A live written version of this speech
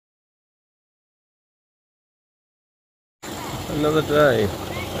Another day,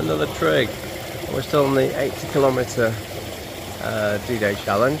 another trig. We're still on the 80 kilometre D-Day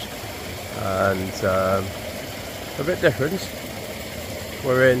challenge, and a bit different.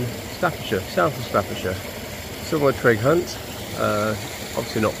 We're in Staffordshire, south of Staffordshire. Similar trig hunt,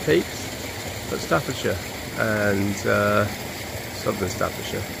 obviously not peaks, but Staffordshire and southern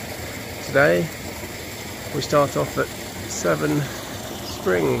Staffordshire. Today we start off at 7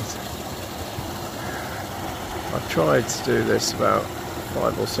 Springs. I've tried to do this about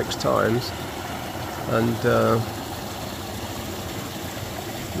 5 or 6 times, and the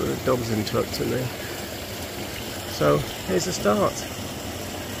dog's interrupting me. So here's the start.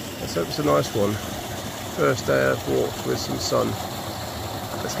 Let's hope it's a nice one. First day I've walked with some sun.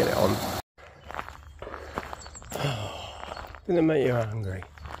 Let's get it on. Gonna make you angry.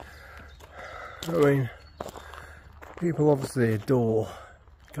 I mean, people obviously adore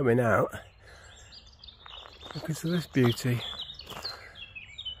coming out because of this beauty,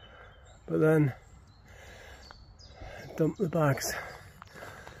 but then dump the bags.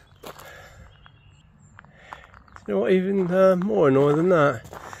 You know what, even more annoying than that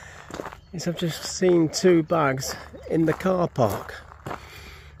is I've just seen 2 bags in the car park.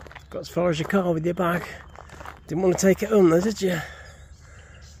 Got as far as your car with your bag. Didn't want to take it home though, did you?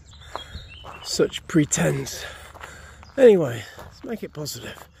 Such pretense. Anyway, let's make it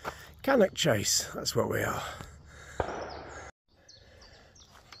positive. Cannock Chase, that's what we are.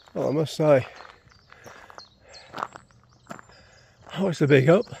 Well, I must say, oh, it's a big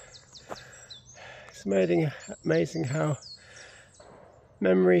up. It's amazing how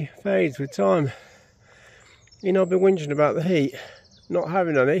memory fades with time. You know, I've been whinging about the heat, not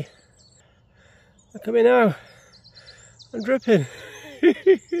having any. Look at me now, I'm dripping.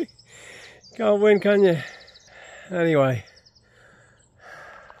 Can't win, can you? Anyway,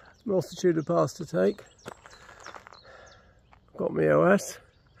 multitude of paths to take. I've got my OS.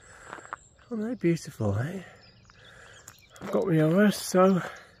 Aren't they beautiful, eh? I've got my OS, so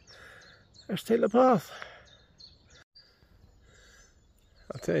let's take the path.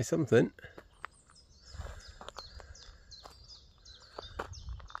 I'll tell you something.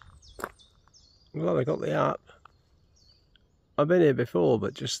 I'm glad I got the app. I've been here before,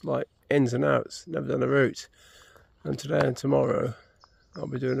 but just like ins and outs, never done a route. And today and tomorrow I'll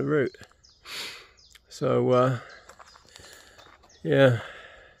be doing a route. So yeah,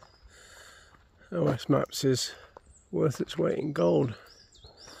 OS Maps is worth its weight in gold.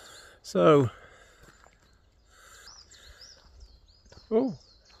 So, oh,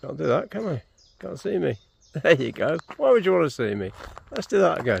 can't do that, can I? Can't see me. There you go. Why would you want to see me? Let's do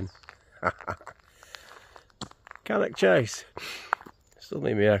that again. Cannock Chase. Still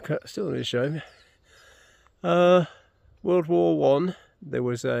need my haircut, still need to show me. World War I, there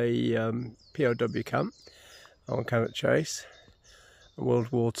was a POW camp on Cannock Chase. In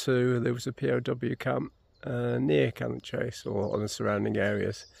World War II, there was a POW camp near Cannock Chase, or on the surrounding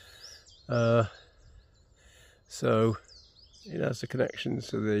areas. So it has a connection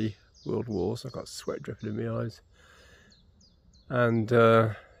to the World Wars. I've got sweat dripping in my eyes. And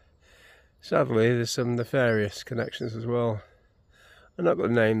sadly, there's some nefarious connections as well. I'm not going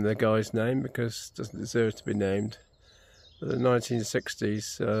to name the guy's name because it doesn't deserve to be named. But in the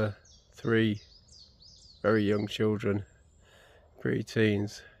 1960s, 3 very young children,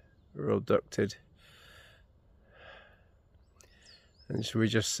 pre-teens, were abducted. And should we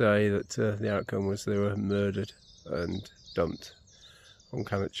just say that the outcome was they were murdered and dumped on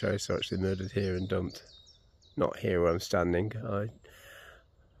Cannock Chase, or actually murdered here and dumped. Not here where I'm standing.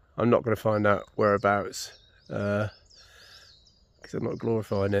 I'm not going to find out whereabouts because I'm not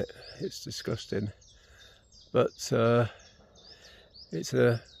glorifying it. It's disgusting. But it's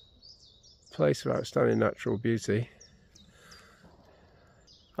a place of outstanding natural beauty.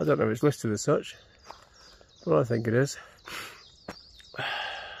 I don't know if it's listed as such, but I think it is.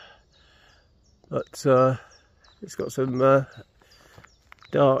 But it's got some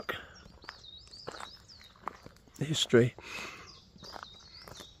dark history.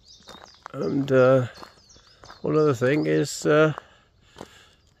 And one other thing is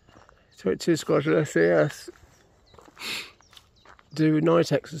 22 Squadron SES do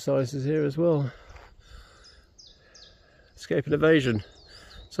night exercises here as well. Escape and evasion.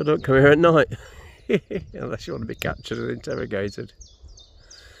 So don't come here at night unless you want to be captured and interrogated.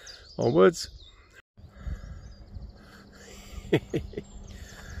 Onwards.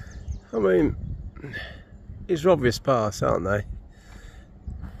 I mean, these are obvious paths, aren't they?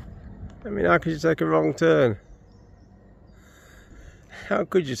 I mean, how could you take a wrong turn? How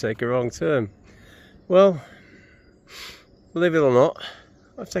could you take a wrong turn? Well, believe it or not,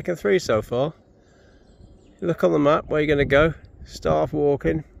 I've taken 3 so far. You look on the map where you're going to go, start off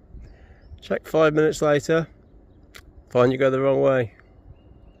walking, check 5 minutes later, find you go the wrong way.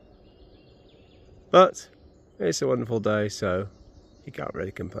 But it's a wonderful day, so you can't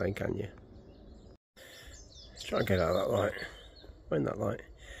really complain, can you? Let's try and get out of that light. We're in that light.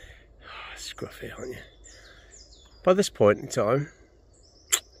 Oh, scruffy, aren't you? By this point in time,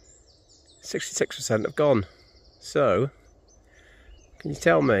 66% have gone. So, can you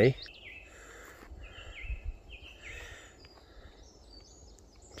tell me?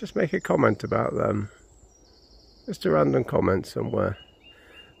 Just make a comment about them. Just a random comment somewhere.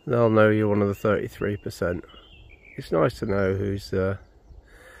 They'll know you're one of the 33%. It's nice to know who's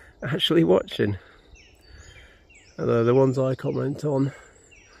actually watching. Although the ones I comment on,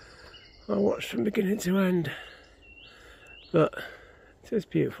 I watch from beginning to end. But it is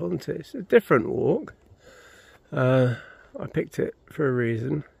beautiful, isn't it? It's a different walk. I picked it for a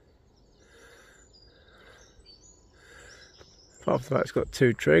reason. Apart from the fact it's got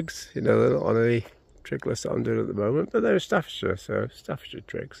 2 trigs, you know, they're not on any trig list that I'm doing at the moment, but they're Staffordshire, so Staffordshire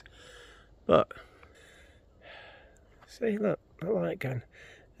trigs. But, see, look, I like again.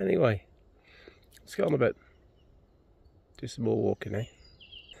 Anyway, let's get on a bit. Do some more walking, eh?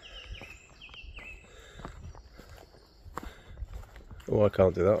 Oh, I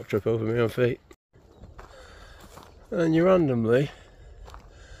can't do that, I'll trip over my own feet. And you randomly,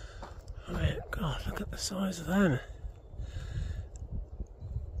 I mean, God, look at the size of them.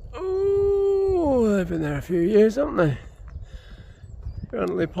 Oh, they've been there a few years, haven't they?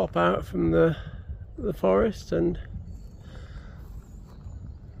 Randomly pop out from the forest and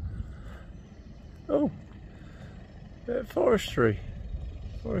oh, forestry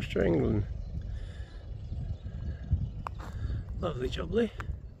England. Lovely jubbly.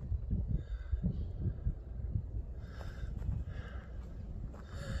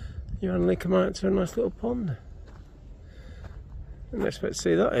 You randomly come out to a nice little pond. Didn't expect to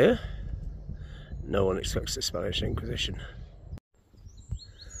see that here. No one expects the Spanish Inquisition.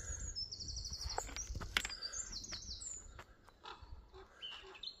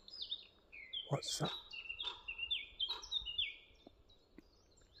 What's that?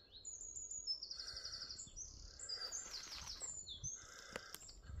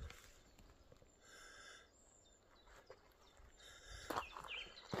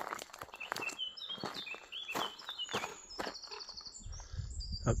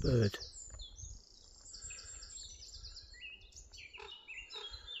 A bird.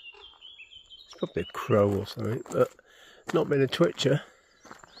 It's probably a crow or something, but not being a twitcher,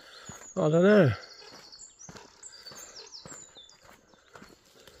 I don't know.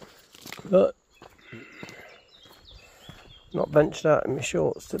 But not ventured out in my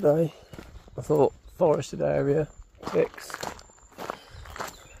shorts today. I thought forested area, ticks.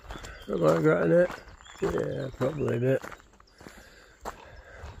 Am I regretting it? Yeah, probably a bit.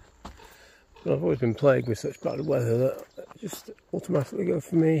 But I've always been plagued with such bad weather that I just automatically go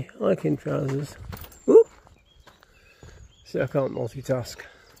for me hiking trousers. Whoop! See, I can't multitask.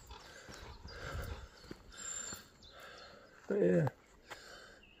 But yeah.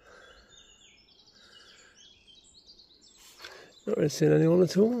 Not really seen anyone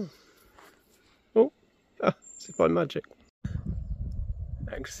at all. Oh, it's by magic.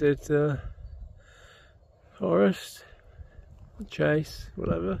 Exit forest, chase,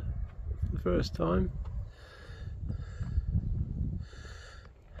 whatever. The first time.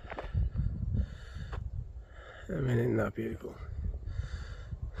 I mean, isn't that beautiful?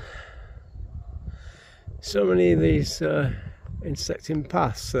 So many of these intersecting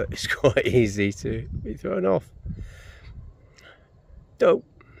paths that it's quite easy to be thrown off. Dope.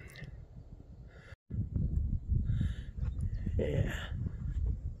 Yeah.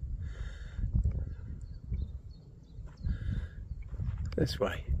 This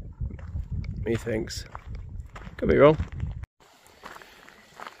way. Methinks. Could be wrong.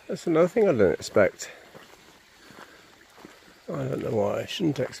 That's another thing I didn't expect. I don't know why I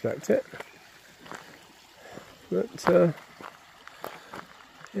shouldn't expect it. But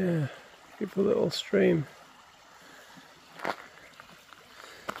yeah, beautiful little stream. Do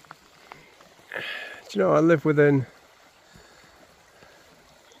you know, I live within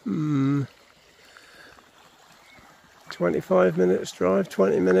 25 minutes drive,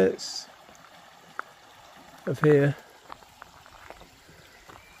 20 minutes of here,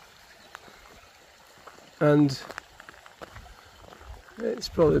 and it's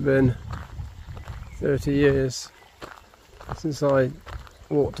probably been 30 years since I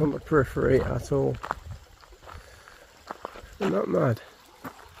walked on the periphery at all. Isn't that mad?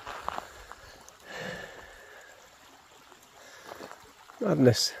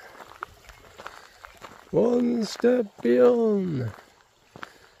 Madness. One step beyond.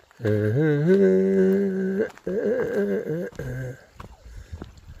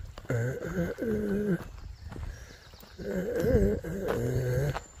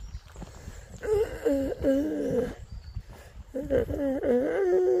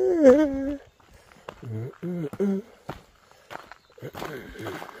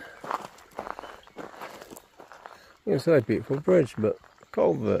 It's a beautiful bridge, but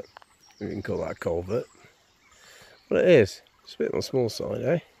culvert. You can call that a culvert. But it is. It's a bit on the small side,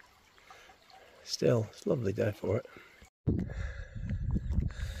 eh? Still, it's a lovely day for it.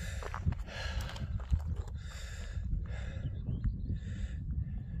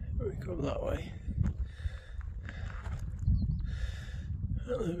 We come that way.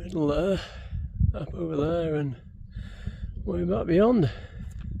 Out the middle there, up over there, and way back beyond.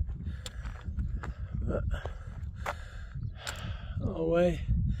 But our way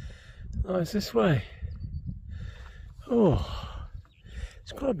lies this way. Oh,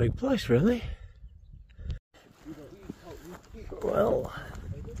 it's quite a big place, really. Well,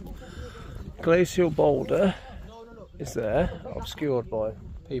 Glacial Boulder is there, obscured by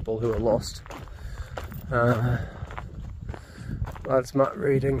people who are lost. That's Matt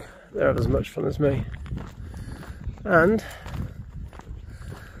reading. They're having as much fun as me. And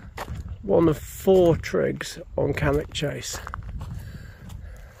one of 4 trigs on Cannock Chase.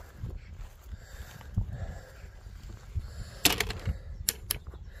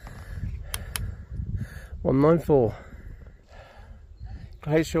 .194.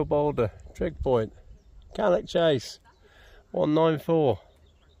 Glacial Boulder, Trig Point, Cannock Chase, 194.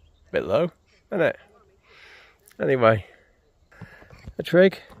 Bit low, isn't it? Anyway, a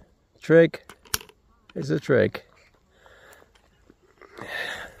trig is a trig.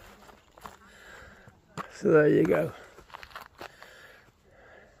 So there you go.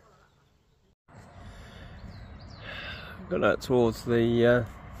 Got out towards the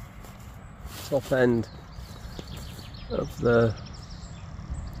top end of the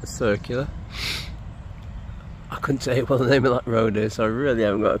circular. I couldn't tell you what the name of that road is, so I really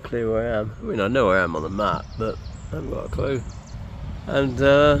haven't got a clue where I am. I mean, I know where I am on the map, but I haven't got a clue. And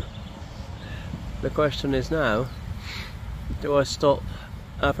the question is now, do I stop,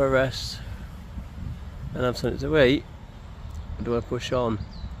 have a rest and have something to eat, or do I push on?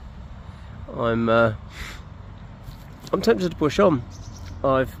 I'm tempted to push on.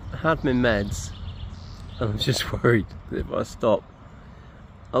 I've had my meds and I'm just worried that if I stop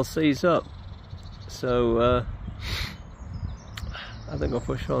I'll seize up, so I think I'll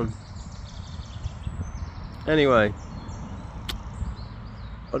push on. Anyway,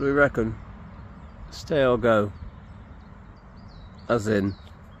 what do we reckon? Stay or go? As in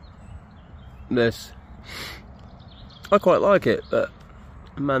this. I quite like it, but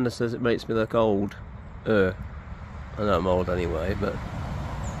Amanda says it makes me look old. I know I'm old anyway, but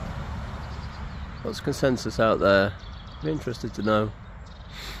what's the consensus out there? I'm interested to know.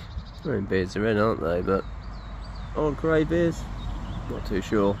 I mean, beards are in, aren't they? But old grey beards? Not too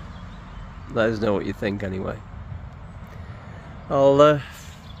sure. Let us know what you think anyway. I'll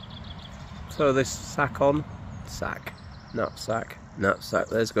throw this sack on. Knapsack.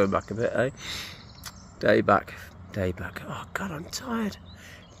 Let's go back a bit, eh? Day back. Oh God, I'm tired.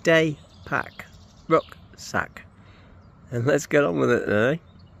 Day pack. Rucksack. And let's get on with it, eh?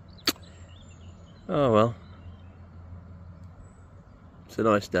 Oh well. It's a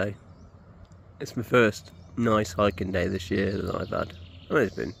nice day. It's my first nice hiking day this year that I've had. I mean,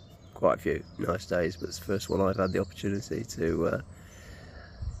 it's been quite a few nice days, but it's the first one I've had the opportunity to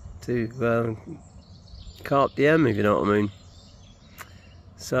carp diem, if you know what I mean.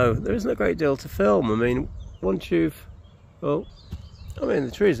 So there isn't a great deal to film. I mean, once you've, well, I mean,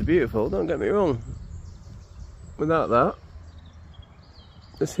 the trees are beautiful, don't get me wrong. Without that,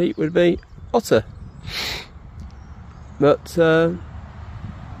 this heat would be hotter. But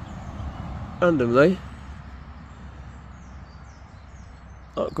randomly,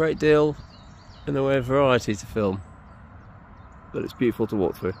 not a great deal in the way of variety to film, but it's beautiful to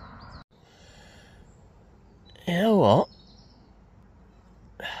walk through. You know what?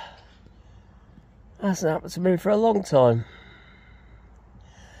 Hasn't happened to me for a long time.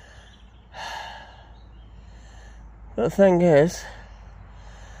 But the thing is,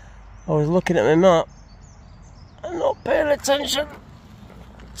 I was looking at my map and not paying attention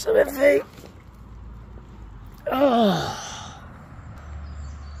to my feet. Oh,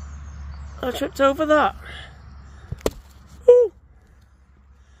 I tripped over that. Ooh.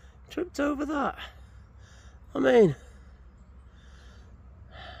 Tripped over that. I mean,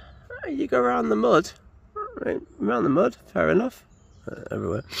 you go around the mud, right? Around the mud, fair enough,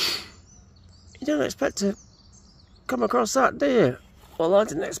 everywhere. You don't expect to come across that, do you? Well, I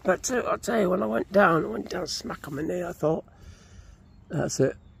didn't expect to. I'll tell you, when I went down smack on my knee. I thought, that's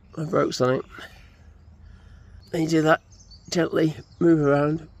it, I broke something. And you do that, gently move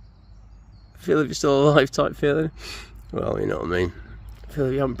around, feel if you're still alive type feeling. Well, you know what I mean. Feel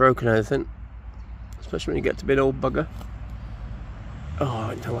if you haven't broken anything, especially when you get to be an old bugger.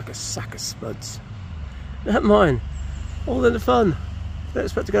 Oh, I feel like a sack of spuds. Never mind, all in the fun. Don't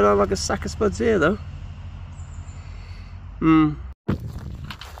expect to go down like a sack of spuds here though.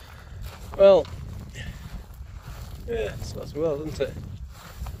 Well, yeah, it's as well, isn't it?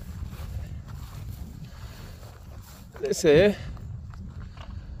 This here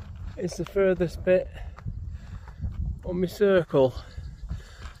is the furthest bit on my circle.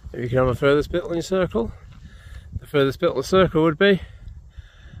 If you can have a furthest bit on your circle, the furthest bit on the circle would be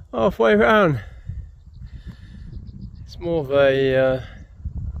halfway around. It's more of a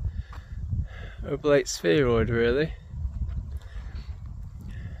oblate spheroid, really.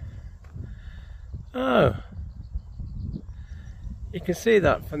 Oh, you can see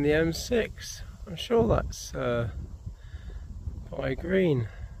that from the M6. I'm sure that's by green.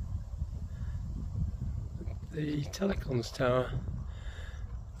 The telecoms tower.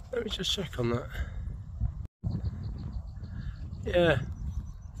 Let me just check on that. Yeah,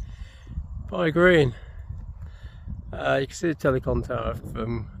 by green. You can see the telecom tower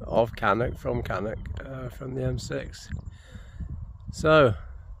from Cannock, from the M6. So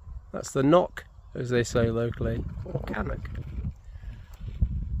that's the knock, as they say locally, or Cannock.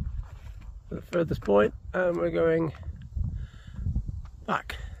 The furthest point, and we're going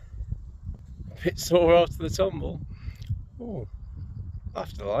back. A bit sore after the tumble. Oh,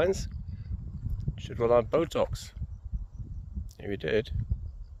 laughter lines. Should well have Botox. If you did,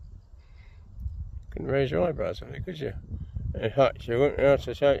 couldn't raise your eyebrows on it, could you? In fact, you wouldn't be able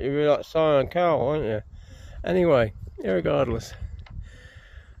to shout. You'd be like Simon Cowell, wouldn't you? Anyway, irregardless.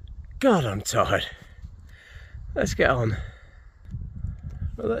 God, I'm tired. Let's get on.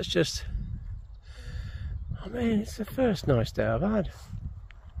 Well, let's just. I mean, it's the first nice day I've had.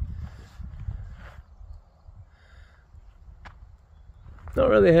 Not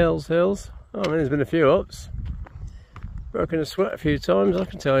really hills. I mean, there's been a few ups. Broken a sweat a few times, I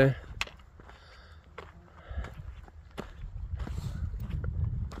can tell you.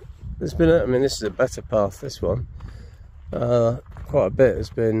 There's been, I mean, this is a better path, this one. Quite a bit has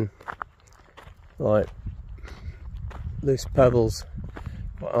been like loose pebbles,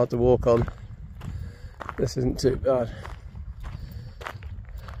 quite hard to walk on. This isn't too bad.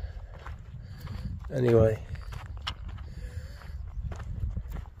 Anyway,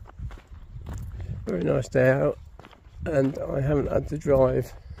 very nice day out, and I haven't had to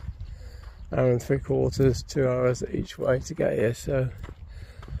drive an hour and 3/4, 2 hours each way to get here, so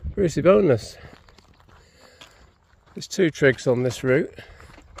pretty bonus. There's 2 trigs on this route,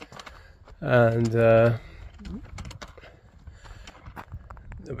 and there'll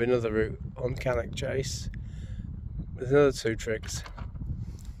be another route on Cannock Chase with another 2 trigs.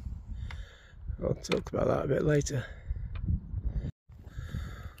 I'll talk about that a bit later.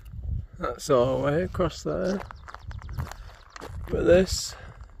 That's our way across there. But this,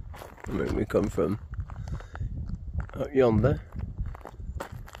 I mean, we come from up yonder,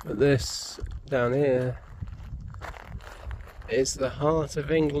 but this down here is the Heart of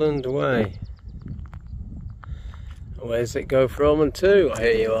England way. Where does it go from and to, I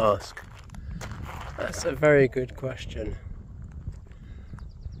hear you ask? That's a very good question.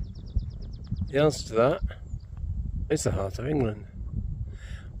 The answer to that is the Heart of England.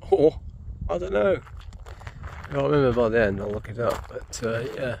 Or, I don't know. I can't remember by the end, I'll look it up. But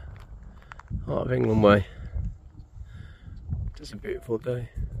yeah, Heart of England way. It's a beautiful day.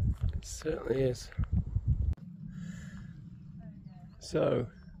 It certainly is. So,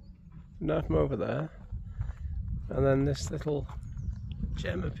 now from over there, and then this little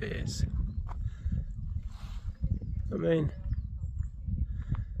gem appears. I mean,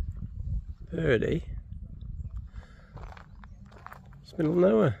 birdie. It's middle of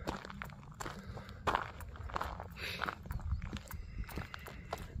nowhere.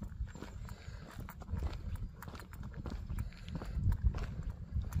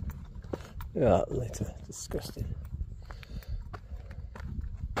 Yeah, litter, disgusting.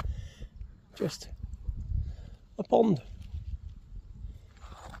 Just a pond.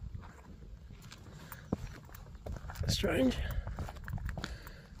 Strange.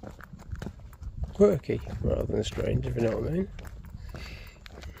 Quirky rather than strange, if you know what I mean.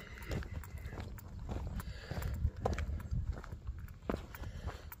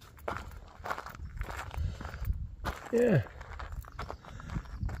 Yeah.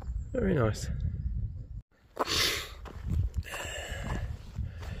 Very nice.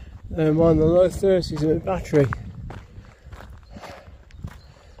 I'm on the low 30s in my battery.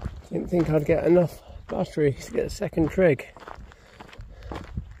 Didn't think I'd get enough battery to get a second trig.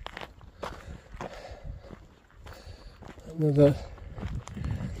 Another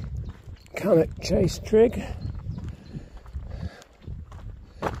Cannock Chase trig.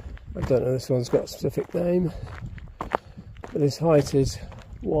 I don't know, this one's got a specific name, but its height is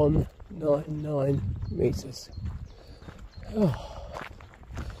 199 metres. Oh,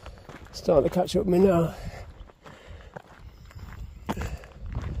 starting to catch up with me now.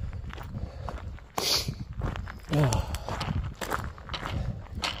 Oh.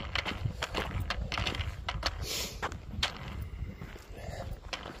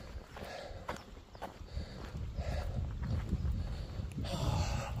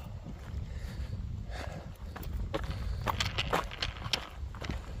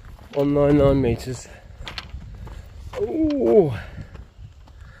 .199 metres. Ooh.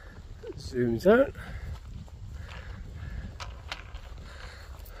 Zooms out.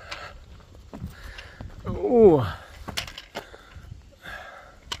 Ooh.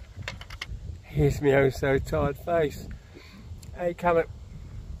 Here's me oh so tired face. A Cannock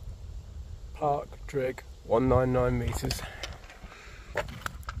Park trig, 199 metres.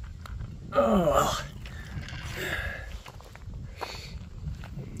 Oh well.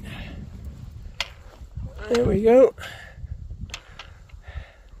 There we go.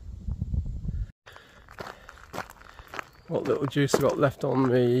 What little juice I've got left on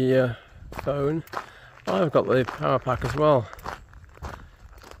the phone. I've got the power pack as well.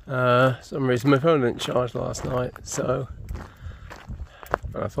 For some reason my phone didn't charge last night, so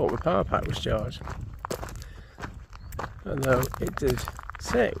I thought my power pack was charged. Although it did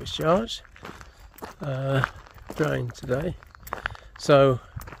say it was charged. Drained today. So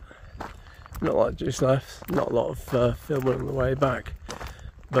not a lot of juice left, not a lot of filming on the way back,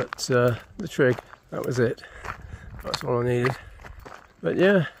 but the trig, that was it. That's all I needed. But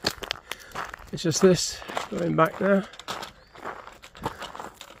yeah, it's just this, going back now.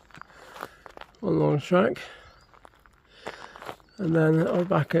 One long track. And then I'm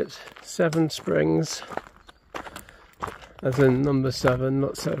back at 7 Springs, as in number 7,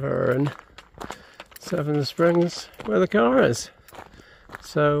 not Severn. 7 Springs, where the car is.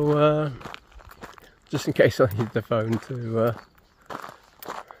 So, just in case I need the phone to,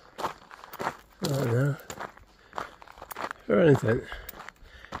 I don't know, or anything,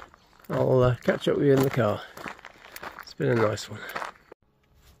 I'll catch up with you in the car. It's been a nice one.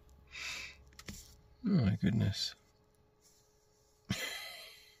 Oh my goodness.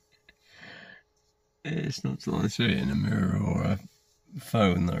 It's not till I see it in a mirror or a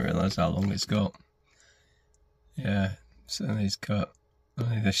phone that I realise how long it's got. Yeah, certainly it's cut.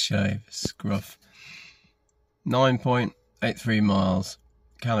 Only the shave, scruff. 9.83 miles,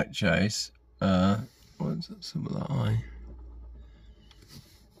 Cannock Chase. What's that, some of that eye?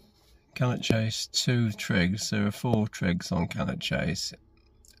 Cannock Chase, 2 trigs. There are 4 trigs on Cannock Chase,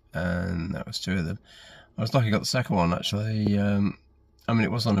 and that was 2 of them. I was lucky I got the second one actually. I mean,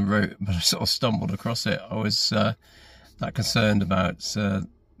 it was on a route, but I sort of stumbled across it. I was that concerned about the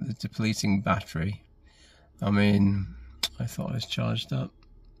depleting battery. I mean, I thought I was charged up,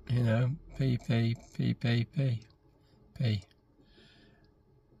 you know, P,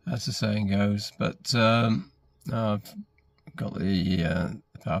 as the saying goes. But I've got the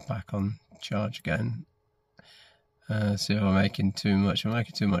power pack on charge again. See if I'm making too much. If I'm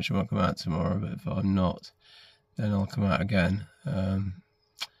making too much, I won't come out tomorrow, but if I'm not, then I'll come out again.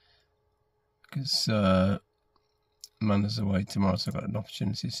 Because Amanda's away tomorrow, so I've got an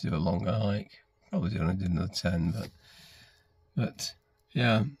opportunity to do a longer hike. Probably only do another 10, but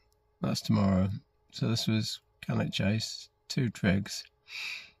yeah, that's tomorrow. So this was Cannock Chase, 2 trigs.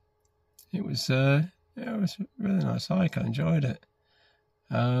 It was yeah, it was a really nice hike. I enjoyed it.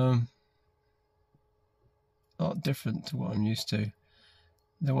 A lot different to what I'm used to.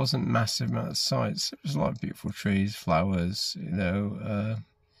 There wasn't massive amount of sights. There was a lot of beautiful trees, flowers, you know,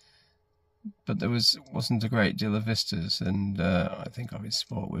 but there wasn't a great deal of vistas, and I think I've been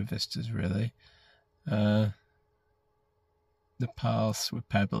sport with vistas really. The paths were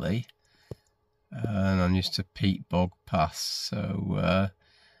pebbly, and I'm used to peat bog paths, so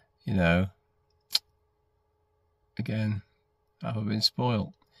you know, again, I've been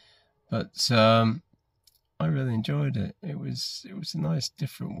spoilt, but I really enjoyed it. It was a nice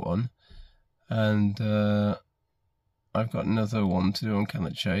different one, and I've got another one to do on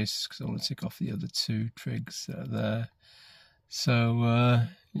Cannock Chase because I want to tick off the other 2 trigs that are there. So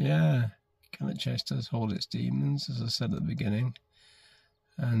yeah, Cannock Chase does hold its demons, as I said at the beginning,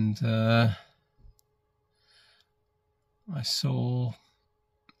 and I saw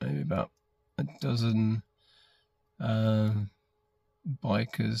maybe about a dozen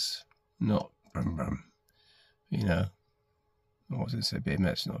bikers, not you know, what was it say,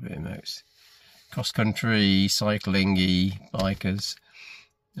 BMX, not BMX, cross-country, cycling-y bikers.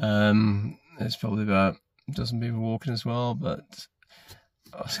 There's probably about a dozen people walking as well, but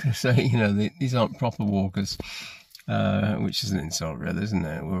I was going to say, you know, these aren't proper walkers, which is an insult really, isn't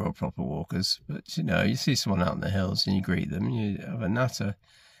it? We're all proper walkers, but you know, you see someone out in the hills and you greet them, you have a natter.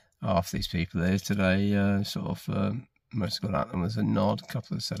 Half these people here today most got at them with a nod, a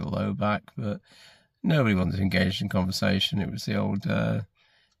couple have said hello back, but nobody wanted to engage in conversation. It was the old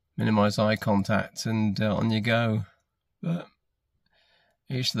minimise eye contact and on you go. But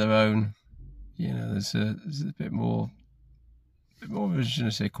each to their own. You know, there's a bit more of a je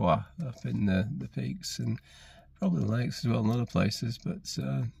ne sais quoi up in the peaks and probably the lakes as well and other places. But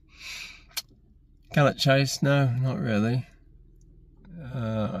Cannock Chase, no, not really.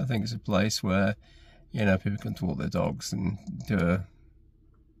 I think it's a place where, you know, people can walk their dogs and do a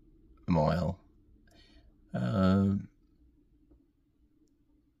mile.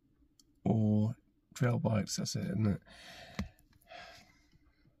 Or trail bikes, that's it, isn't it?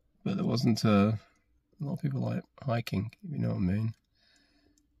 But there wasn't a lot of people like hiking, if you know what I mean.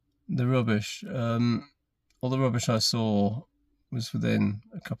 The rubbish, all the rubbish I saw was within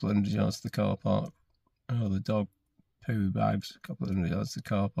a couple of 100 yards of the car park. Oh, the dog poo bags, a couple of 100 yards of the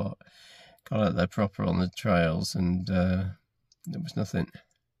car park. Got out there proper on the trails and there was nothing.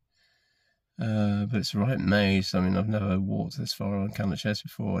 But it's a right maze. I mean, I've never walked this far on Cannock Chase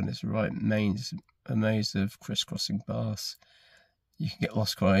before, and it's a right maze, a maze of crisscrossing paths. You can get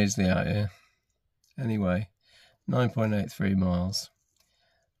lost quite easily out here. Anyway, 9.83 miles.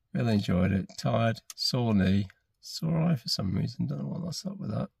 Really enjoyed it. Tired, sore knee, sore eye for some reason. Don't know what's up with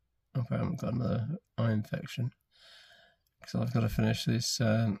that. I hope I haven't got another eye infection, because I've got to finish this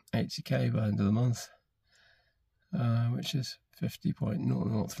 80k by the end of the month, which is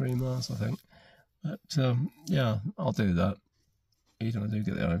 50.003 miles, I think. But yeah, I'll do that. Even if I do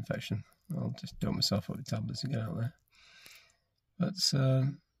get the eye infection, I'll just dump myself up with tablets and get out there. But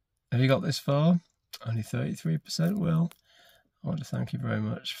have you got this far? Only 33% will. I want to thank you very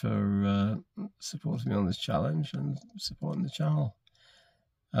much for supporting me on this challenge and supporting the channel.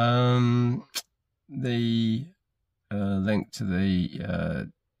 The link to the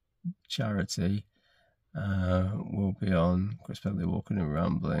charity will be on Chris Bentley Walking and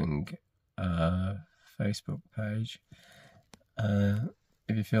Rambling Facebook page.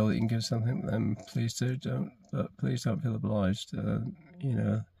 If you feel that you can give something, then please do. But please don't feel obliged. You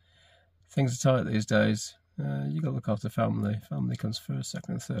know, things are tight these days. You got to look after family. Family comes first,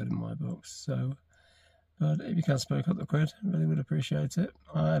 second, and third in my books. So, but if you can spoke up the quid, I really would appreciate it.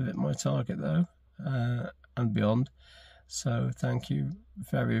 I have hit my target though, and beyond. So thank you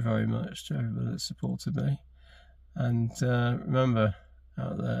very, very much to everybody that supported me. And remember,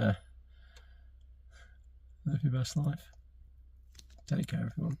 out there, live your best life. Take care,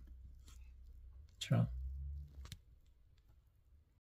 everyone. Ciao.